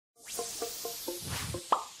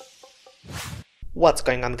What's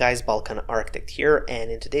going on, guys? Balkan Architect here,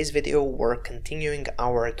 and in today's video we're continuing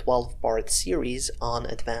our 12-part series on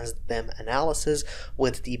advanced BIM analysis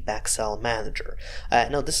with the BEXEL Manager.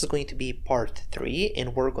 Now this is going to be part 3,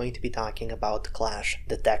 and we're going to be talking about clash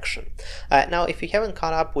detection. Now if you haven't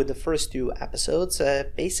caught up with the first 2 episodes,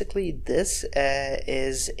 basically this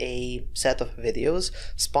is a set of videos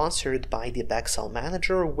sponsored by the BEXEL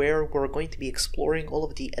Manager where we're going to be exploring all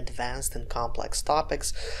of the advanced and complex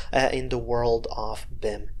topics in the world of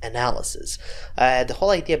BIM analysis. The whole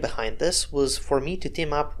idea behind this was for me to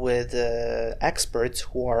team up with experts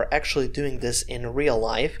who are actually doing this in real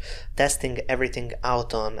life, testing everything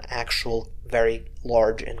out on actual very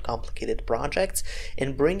large and complicated projects,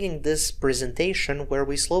 and bringing this presentation where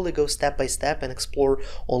we slowly go step by step and explore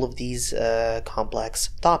all of these complex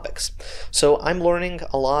topics. So I'm learning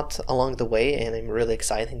a lot along the way, and I'm really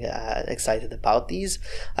excited about these.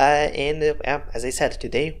 As I said,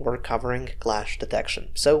 today we're covering clash detection.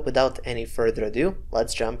 So without any further ado,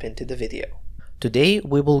 let's jump into the video. Today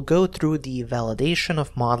we will go through the validation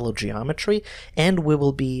of model geometry, and we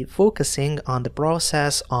will be focusing on the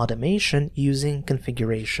process automation using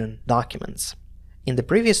configuration documents. In the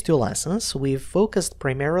previous 2 lessons, we've focused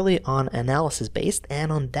primarily on analysis-based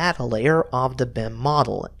and on data layer of the BIM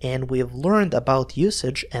model, and we've learned about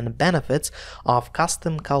usage and benefits of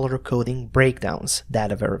custom color coding breakdowns,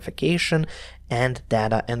 data verification, and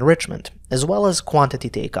data enrichment, as well as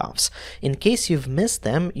quantity takeoffs. In case you've missed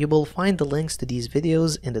them, you will find the links to these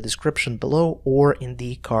videos in the description below or in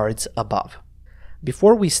the cards above.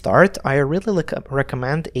 Before we start, I really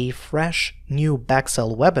recommend a fresh new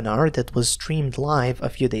BEXEL webinar that was streamed live a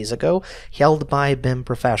few days ago, held by BIM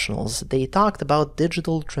professionals. They talked about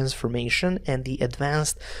digital transformation and the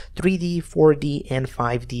advanced 3D, 4D, and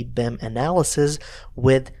 5D BIM analysis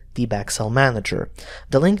with the BEXEL Manager.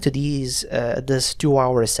 The link to this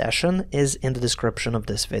 2-hour session is in the description of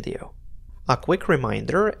this video. A quick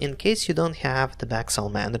reminder, in case you don't have the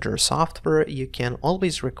BEXEL Manager software, you can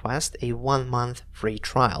always request a 1-month free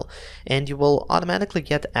trial, and you will automatically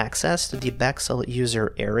get access to the BEXEL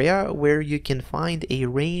user area where you can find a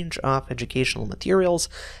range of educational materials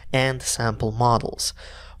and sample models.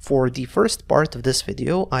 For the first part of this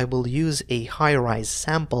video, I will use a high-rise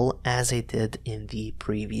sample as I did in the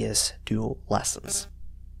previous 2 lessons.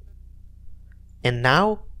 And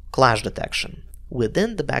now, clash detection.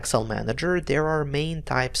 Within the BEXEL Manager, there are main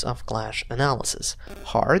types of clash analysis: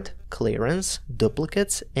 hard, clearance,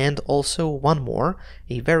 duplicates, and also one more,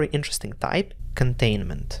 a very interesting type,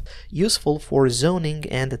 containment, useful for zoning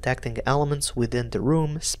and detecting elements within the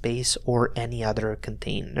room, space, or any other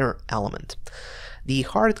container element. The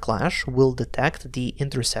hard clash will detect the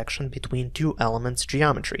intersection between 2 elements'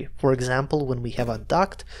 geometry, for example when we have a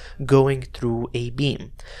duct going through a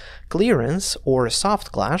beam. Clearance or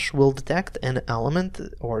soft clash will detect an element,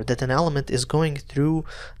 or that an element is going through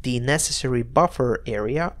the necessary buffer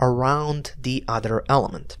area around the other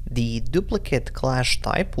element. The duplicate clash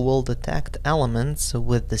type will detect elements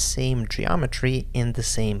with the same geometry in the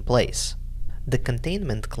same place. The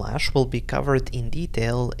containment clash will be covered in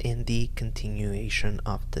detail in the continuation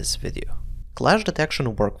of this video. Clash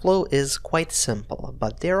detection workflow is quite simple,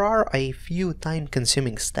 but there are a few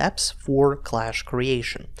time-consuming steps for clash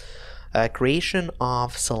creation. Creation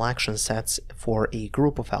of selection sets for a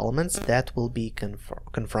group of elements that will be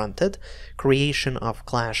confronted, creation of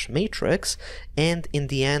clash matrix, and in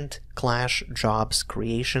the end, clash jobs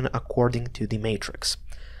creation according to the matrix.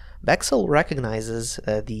 BEXEL recognizes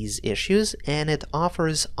these issues, and it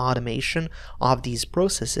offers automation of these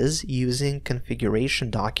processes using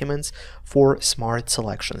configuration documents for smart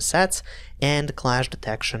selection sets and clash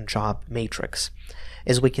detection job matrix.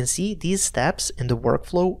 As we can see, these steps in the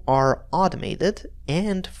workflow are automated,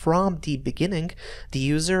 and from the beginning, the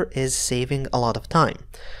user is saving a lot of time.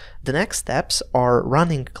 The next steps are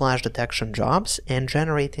running clash detection jobs and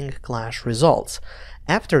generating clash results.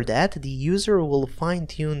 After that, the user will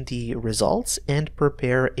fine-tune the results and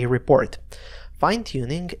prepare a report.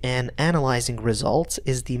 Fine-tuning and analyzing results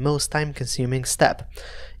is the most time-consuming step.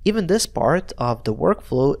 Even this part of the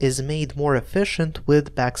workflow is made more efficient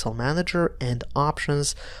with BEXEL Manager and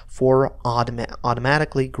options for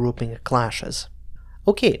automatically grouping clashes.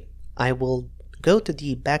 Okay, I will go to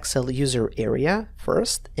the BEXEL user area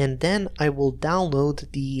first, and then I will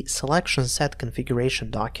download the selection set configuration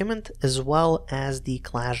document as well as the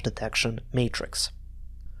clash detection matrix.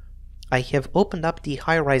 I have opened up the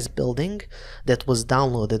high-rise building that was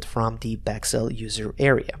downloaded from the BEXEL user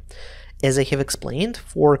area. As I have explained,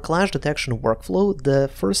 for clash detection workflow, the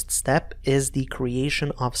first step is the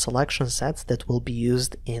creation of selection sets that will be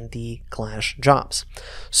used in the clash jobs.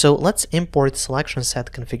 So let's import selection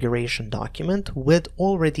set configuration document with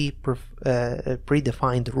already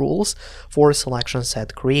predefined rules for selection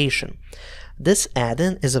set creation. This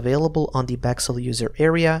add-in is available on the BEXEL user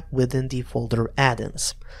area within the folder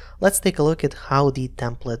add-ins. Let's take a look at how the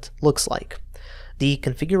template looks like. The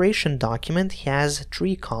configuration document has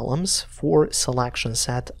 3 columns for selection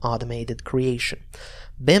set automated creation.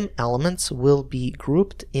 BIM elements will be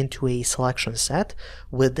grouped into a selection set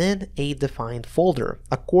within a defined folder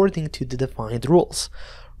according to the defined rules.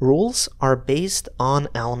 Rules are based on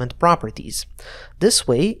element properties. This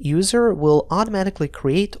way, user will automatically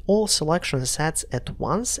create all selection sets at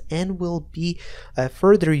once and will be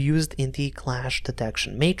further used in the clash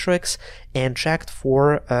detection matrix and checked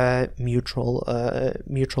for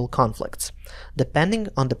mutual conflicts. Depending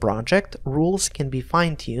on the project, rules can be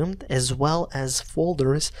fine-tuned as well as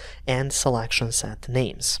folders and selection set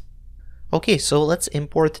names. Okay, so let's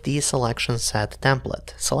import the selection set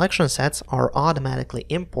template. Selection sets are automatically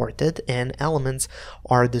imported and elements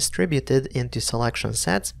are distributed into selection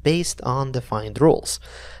sets based on defined rules.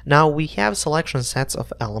 Now we have selection sets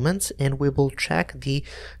of elements and we will check the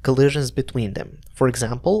collisions between them. For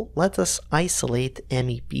example, let us isolate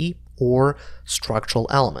MEP or structural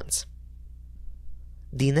elements.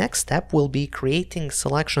 The next step will be creating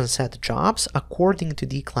selection set jobs according to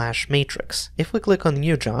the clash matrix. If we click on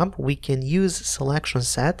New Job, we can use selection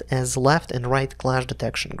set as left and right clash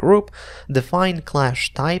detection group, define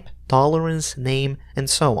clash type, tolerance, name, and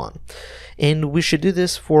so on. And we should do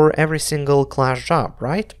this for every single clash job,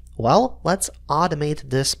 right? Well, let's automate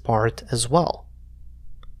this part as well.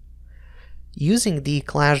 Using the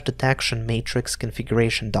clash detection matrix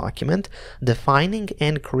configuration document, defining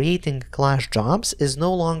and creating clash jobs is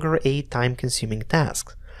no longer a time-consuming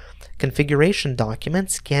task. Configuration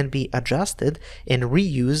documents can be adjusted and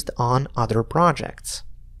reused on other projects.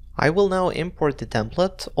 I will now import the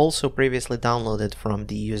template, also previously downloaded from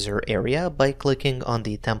the user area, by clicking on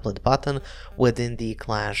the template button within the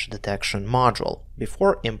clash detection module.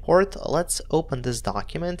 Before import, let's open this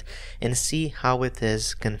document and see how it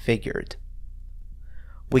is configured.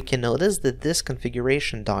 We can notice that this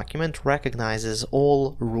configuration document recognizes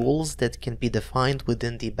all rules that can be defined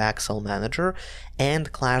within the BEXEL Manager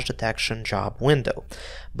and clash detection job window.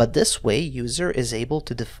 But this way, user is able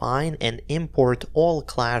to define and import all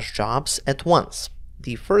clash jobs at once.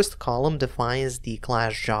 The first column defines the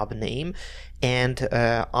clash job name and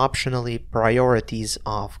optionally priorities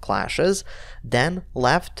of clashes, then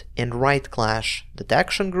left and right clash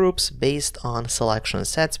detection groups based on selection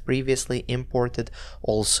sets previously imported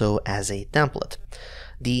also as a template.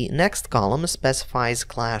 The next column specifies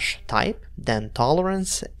clash type, then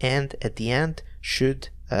tolerance, and at the end should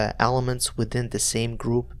elements within the same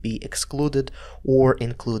group be excluded or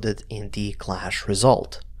included in the clash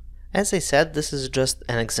result. As I said, this is just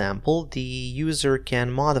an example. The user can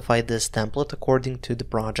modify this template according to the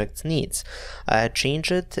project's needs, change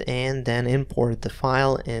it, and then import the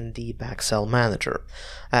file in the BEXEL Manager.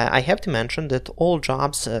 I have to mention that all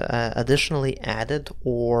jobs additionally added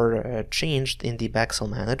or changed in the BEXEL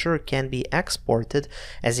Manager can be exported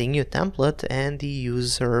as a new template, and the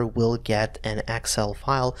user will get an Excel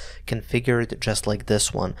file configured just like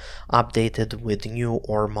this one, updated with new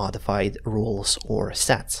or modified rules or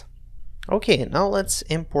sets. Okay, now let's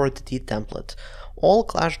import the template. All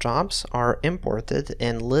clash jobs are imported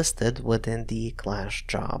and listed within the clash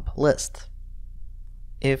job list.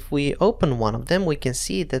 If we open one of them, we can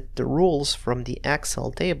see that the rules from the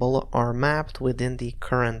Excel table are mapped within the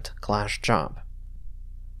current clash job.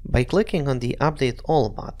 By clicking on the Update All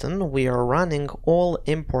button, we are running all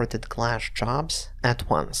imported clash jobs at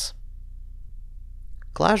once.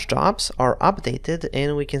 Clash jobs are updated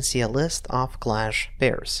and we can see a list of clash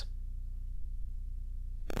pairs.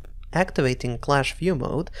 Activating Clash View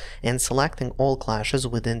mode and selecting all clashes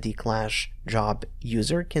within the clash job,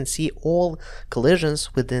 user can see all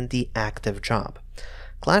collisions within the active job.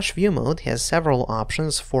 Clash View mode has several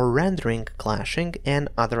options for rendering clashing and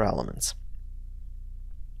other elements.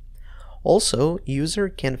 Also, user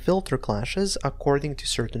can filter clashes according to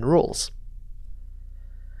certain rules.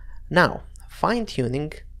 Now,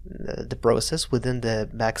 fine-tuning the process within the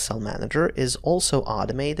BEXEL Manager is also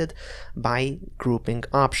automated by grouping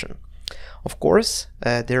option. Of course,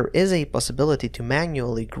 there is a possibility to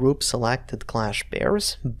manually group selected clash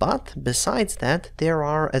pairs, but besides that, there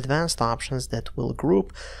are advanced options that will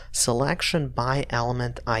group selection by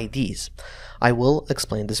element IDs. I will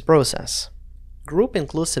explain this process. Group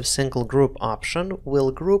Inclusive Single Group option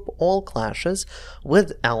will group all clashes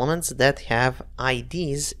with elements that have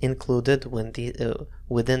IDs included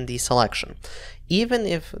within the selection, even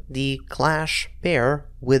if the clash pair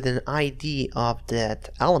with an ID of that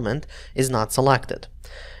element is not selected.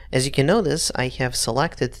 As you can notice, I have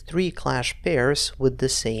selected 3 clash pairs with the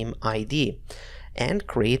same ID and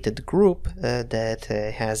created a group that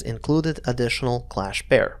has included additional clash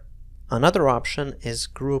pair. Another option is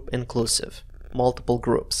Group Inclusive, multiple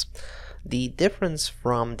groups. The difference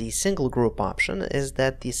from the single group option is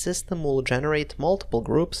that the system will generate multiple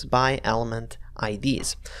groups by element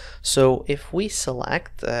IDs. So if we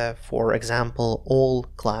select, for example, all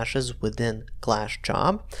clashes within clash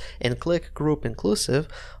job and click Group Inclusive,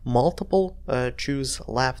 multiple choose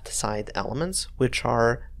left side elements, which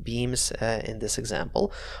are beams in this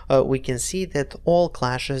example, we can see that all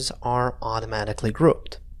clashes are automatically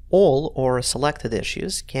grouped. All or selected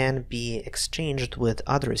issues can be exchanged with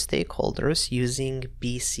other stakeholders using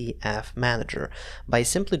BCF Manager by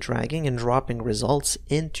simply dragging and dropping results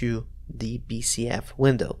into the BCF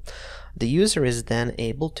window. The user is then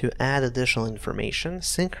able to add additional information,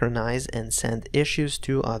 synchronize, and send issues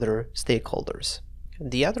to other stakeholders.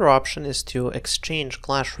 The other option is to exchange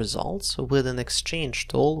clash results with an exchange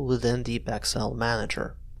tool within the BEXEL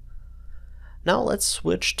Manager. Now let's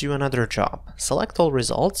switch to another job. Select all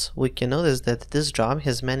results. We can notice that this job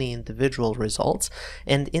has many individual results,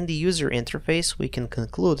 and in the user interface we can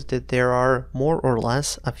conclude that there are more or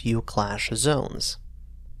less a few clash zones.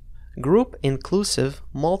 Group Inclusive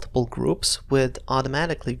multiple groups with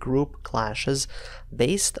automatically group clashes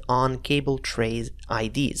based on cable tray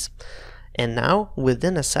IDs. And now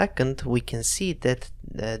within a second we can see that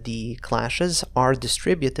the clashes are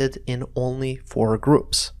distributed in only 4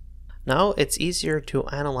 groups. Now it's easier to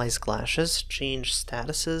analyze clashes, change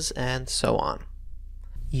statuses, and so on.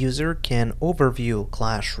 User can overview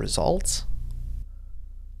clash results,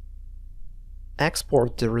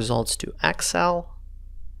 export the results to Excel,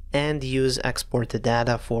 and use exported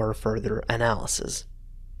data for further analysis.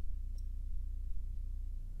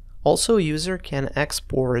 Also, user can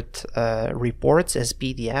export reports as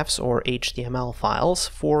PDFs or HTML files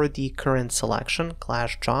for the current selection,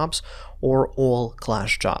 clash jobs, or all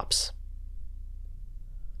clash jobs.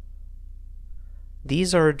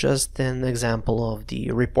 These are just an example of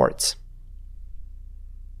the reports.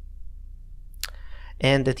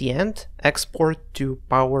 And at the end, export to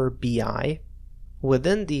Power BI.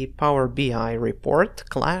 Within the Power BI report,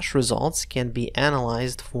 clash results can be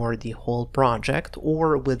analyzed for the whole project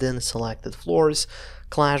or within selected floors,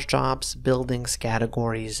 clash jobs, buildings,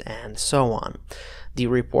 categories, and so on. The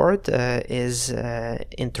report is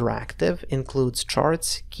interactive, includes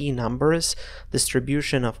charts, key numbers,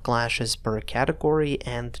 distribution of clashes per category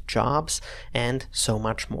and jobs, and so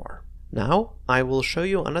much more. Now, I will show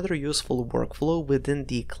you another useful workflow within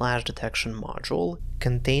the clash detection module,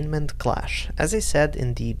 Containment Clash. As I said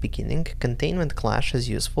in the beginning, Containment Clash is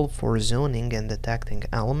useful for zoning and detecting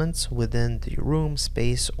elements within the room,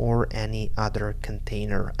 space, or any other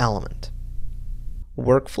container element.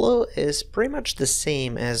 Workflow is pretty much the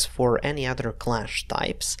same as for any other clash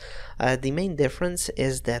types. The main difference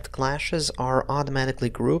is that clashes are automatically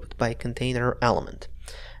grouped by container element.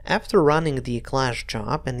 After running the clash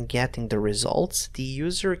job and getting the results, the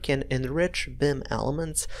user can enrich BIM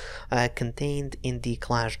elements contained in the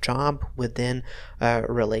clash job within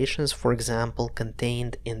relations, for example,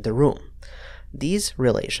 contained in the room. These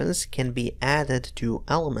relations can be added to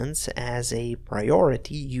elements as a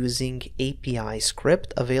priority using API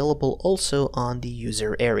script available also on the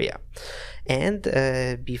user area, and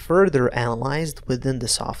be further analyzed within the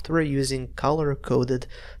software using color-coded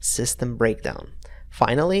system breakdown.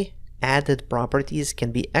 Finally, added properties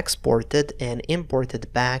can be exported and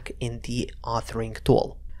imported back in the authoring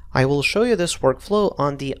tool. I will show you this workflow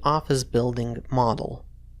on the office building model.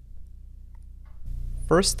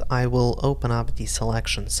 First, I will open up the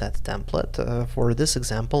selection set template. For this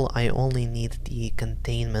example, I only need the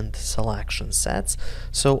containment selection sets,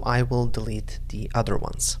 so I will delete the other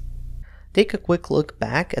ones. Take a quick look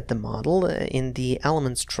back at the model. In the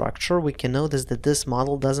element structure, we can notice that this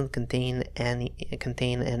model doesn't contain an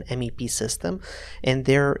MEP system, and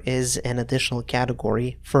there is an additional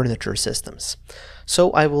category, furniture systems.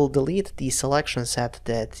 So I will delete the selection set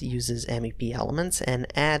that uses MEP elements and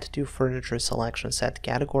add to furniture selection set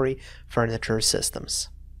category, furniture systems.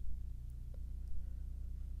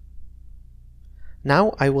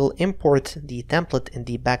 Now I will import the template in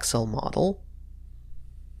the BEXEL model.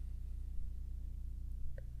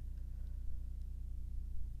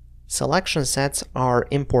 Selection sets are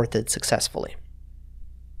imported successfully.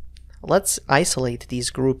 Let's isolate these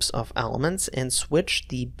groups of elements and switch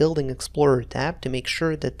the Building Explorer tab to make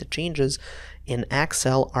sure that the changes in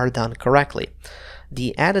Excel are done correctly.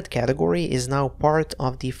 The added category is now part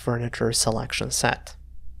of the furniture selection set.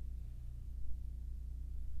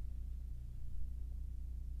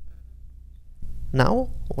 Now,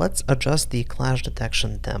 let's adjust the clash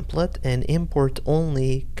detection template and import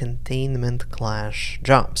only containment clash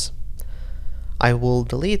jobs. I will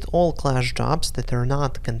delete all clash jobs that are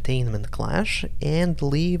not containment clash and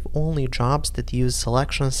leave only jobs that use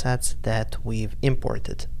selection sets that we've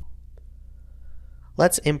imported.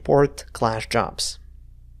 Let's import clash jobs.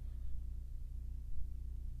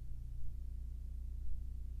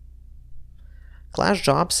 Clash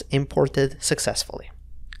jobs imported successfully.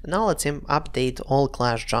 Now let's update all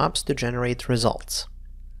clash jobs to generate results.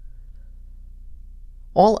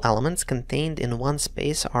 All elements contained in one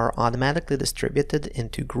space are automatically distributed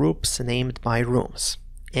into groups named by rooms,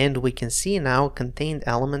 and we can see now contained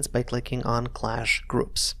elements by clicking on Clash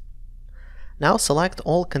Groups. Now select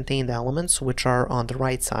all contained elements which are on the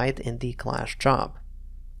right side in the Clash job,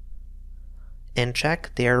 and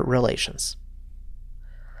check their relations.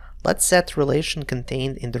 Let's set relation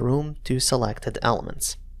contained in the room to selected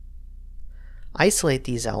elements. Isolate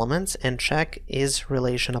these elements and check is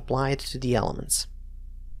relation applied to the elements.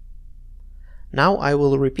 Now I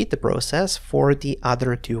will repeat the process for the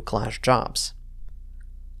other two clash jobs.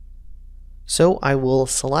 So I will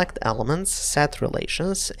select elements, set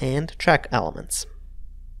relations, and check elements.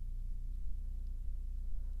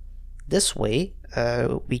 This way,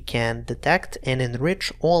 we can detect and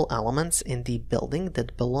enrich all elements in the building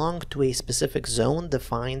that belong to a specific zone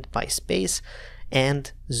defined by space and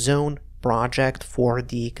zone project for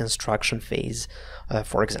the construction phase,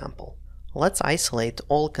 for example. Let's isolate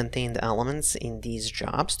all contained elements in these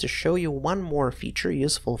jobs to show you one more feature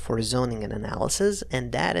useful for zoning and analysis,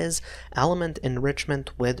 and that is element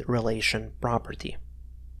enrichment with relation property.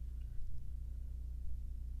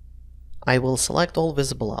 I will select all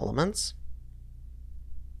visible elements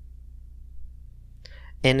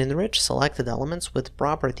and enrich selected elements with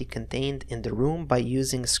property contained in the room by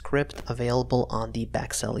using script available on the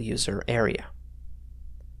BEXEL user area.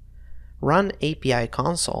 Run API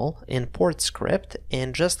console, import script,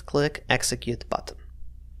 and just click Execute button.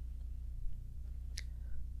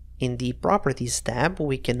 In the Properties tab,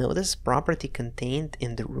 we can notice property contained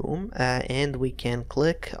in the room, and we can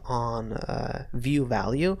click on View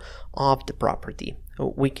Value of the property.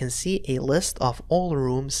 We can see a list of all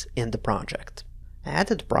rooms in the project.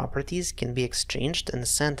 Added properties can be exchanged and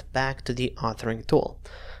sent back to the authoring tool.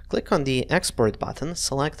 Click on the Export button,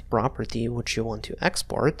 select property which you want to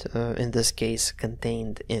export, in this case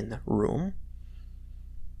contained in room.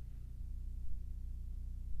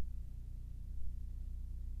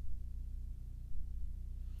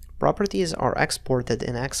 Properties are exported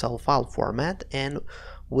in Excel file format, and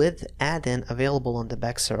with add-in available on the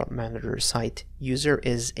BEXEL Manager site, user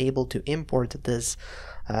is able to import this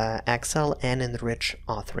Excel and enrich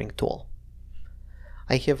authoring tool.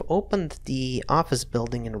 I have opened the office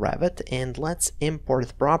building in Revit, and let's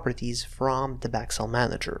import properties from the BEXEL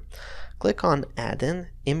Manager. Click on Add-in,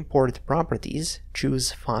 Import Properties,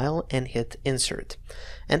 choose File, and hit Insert.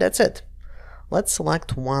 And that's it. Let's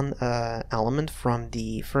select one element from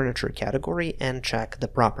the furniture category and check the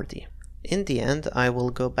property. In the end, I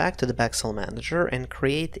will go back to the BEXEL Manager and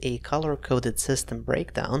create a color-coded system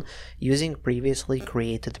breakdown using previously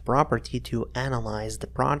created property to analyze the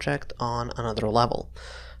project on another level.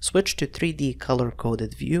 Switch to 3D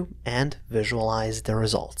color-coded view and visualize the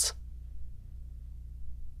results.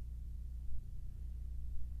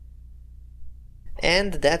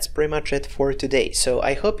 And that's pretty much it for today. So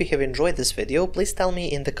I hope you have enjoyed this video. Please tell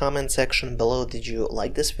me in the comment section below, did you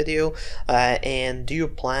like this video? And do you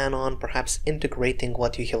plan on perhaps integrating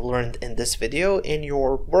what you have learned in this video in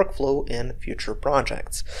your workflow in future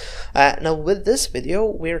projects? Now with this video,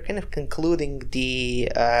 we're kind of concluding the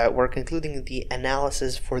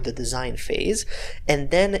analysis for the design phase.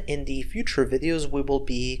 And then in the future videos, we will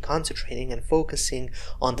be concentrating and focusing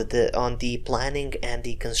on the planning and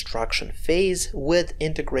the construction phase with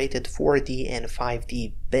integrated 4D and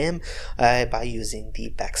 5D BIM by using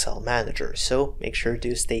the BEXEL Manager. So make sure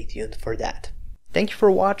to stay tuned for that. Thank you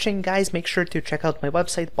for watching, guys. Make sure to check out my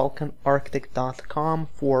website, balkanarchitect.com,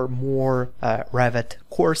 for more Revit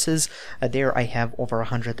courses. There I have over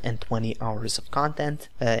 120 hours of content,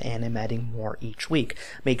 and I'm adding more each week.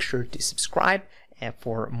 Make sure to subscribe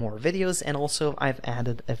for more videos, and also I've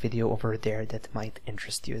added a video over there that might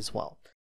interest you as well.